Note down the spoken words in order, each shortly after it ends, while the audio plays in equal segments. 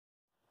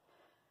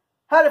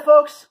Howdy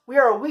folks, we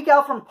are a week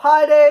out from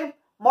Pi Day,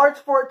 March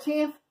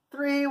 14th,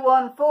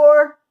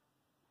 314.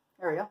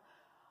 There we go.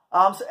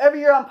 So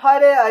every year on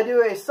Pi Day I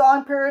do a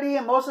song parody,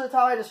 and most of the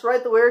time I just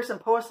write the lyrics and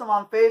post them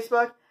on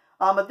Facebook.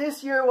 But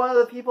this year one of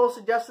the people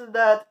suggested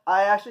that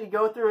I actually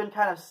go through and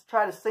kind of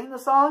try to sing the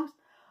songs.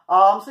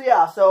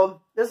 So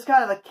this is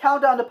kind of the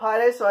countdown to Pi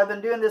Day, so I've been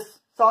doing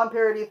this song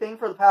parody thing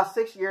for the past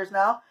 6 years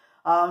now.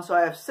 So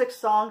I have 6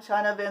 songs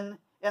kind of in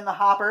the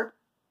hopper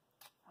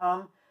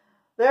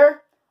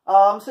there.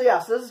 So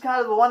this is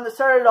kind of the one that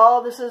started it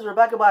all. This is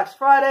Rebecca Black's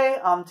Friday,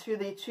 to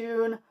the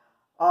tune,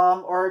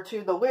 or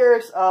to the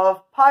lyrics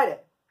of Pi Day.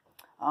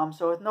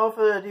 So with no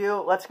further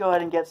ado, let's go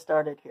ahead and get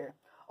started here.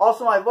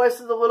 Also, my voice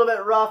is a little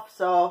bit rough,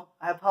 so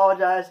I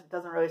apologize. It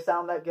doesn't really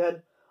sound that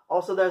good.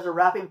 Also, there's a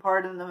rapping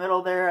part in the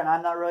middle there, and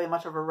I'm not really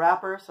much of a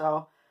rapper,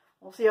 so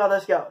we'll see how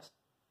this goes.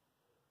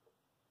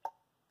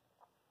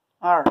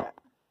 Alright.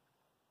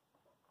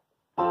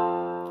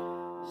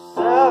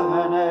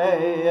 7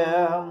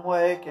 a.m.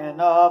 waking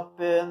up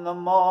in the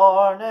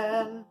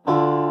morning.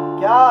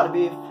 Gotta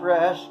be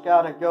fresh,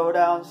 gotta go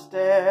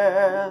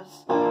downstairs.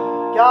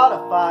 Gotta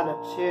find a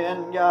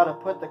tin, gotta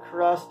put the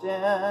crust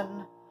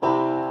in.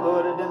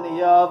 Put it in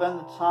the oven,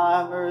 the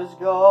timer's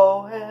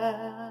going.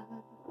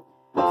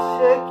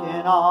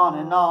 Ticking on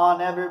and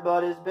on,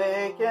 everybody's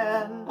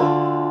baking.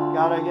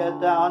 Gotta get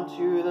down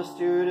to the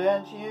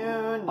student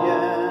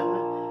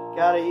union.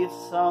 Gotta eat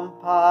some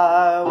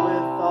pie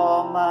with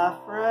all my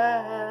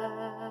friends.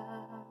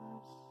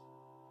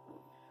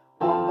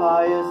 One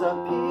pie is a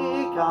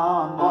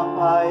pecan, one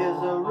pie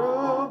is a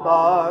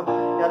rhubarb.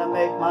 Gotta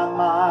make my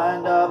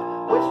mind up,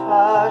 which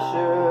pie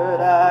should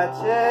I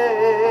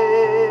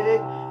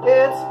take?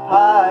 It's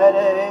Pi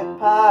Day,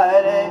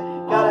 Pi Day.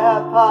 Gotta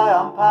have pie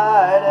on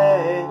Pi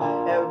Day.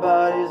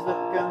 Everybody's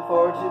looking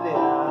forward to the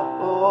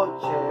apple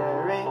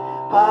cherry.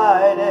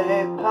 Pi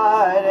Day,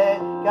 Pi Day.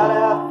 Gotta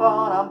have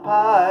fun on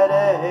Pi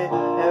Day.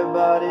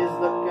 Everybody's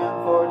looking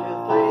forward to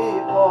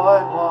 3.14.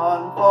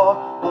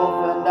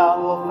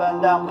 Wolf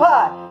and down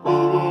pie.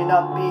 Eating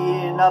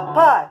up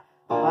pie.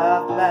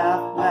 Math,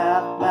 math,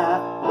 math,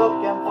 math.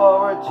 Looking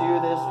forward to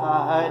this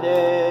Pi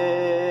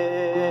Day.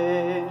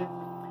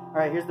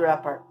 Alright, here's the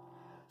rap part.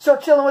 So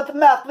chilling with the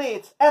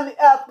mathletes and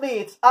the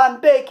athletes, I'm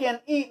baking,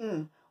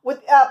 eating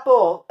with the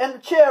apple and the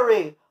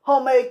cherry.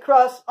 Homemade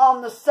crust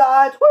on the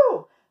sides.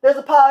 Woo! There's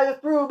a pie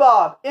with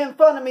rhubarb in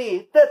front of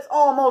me that's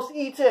almost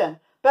eaten.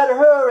 Better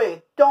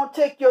hurry, don't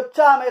take your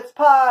time, it's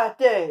Pi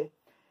Day.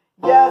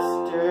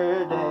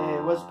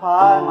 Yesterday was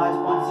Pi, my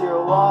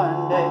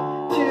 0.01 day.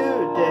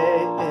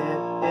 Today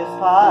it is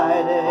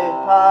Pi Day,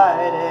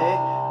 Pi Day.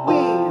 We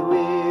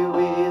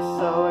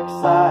so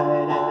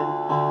excited,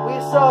 we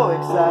so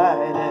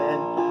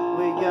excited.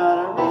 We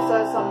gonna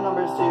recite some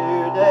numbers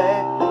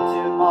today.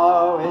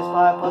 Tomorrow is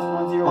 5 plus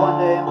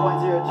 101 day, and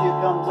 0.02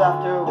 comes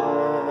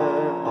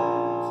afterwards.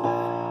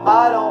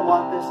 I don't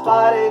want this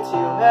Pi Day to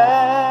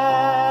end.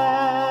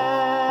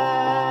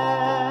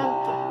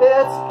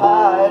 It's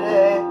Pi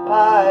Day,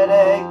 Pi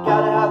Day.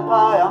 Gotta have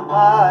pie on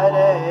Pi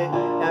Day.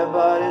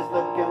 Everybody's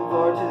looking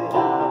forward to the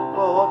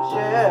apple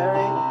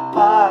cherry.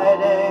 Pi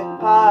Day,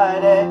 Pi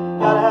Day.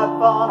 Gotta have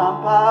fun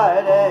on Pi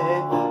Day.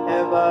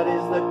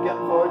 Everybody's looking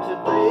forward to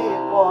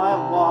 3.14.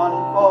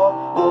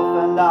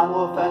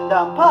 Wolf and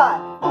down pie.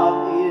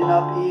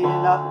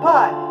 Eating up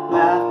pie.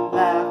 Math,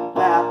 math,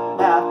 math,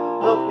 math.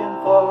 Looking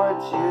forward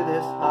to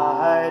this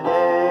Pi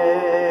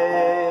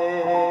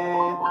Day.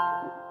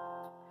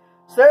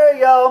 So there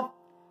you go.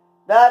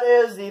 That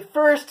is the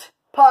first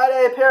Pi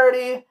Day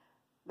parody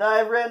that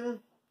I've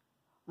written.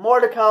 More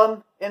to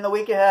come in the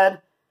week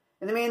ahead.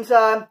 In the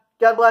meantime,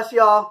 God bless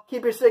you all.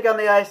 Keep your stick on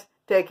the ice.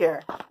 Take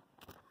care.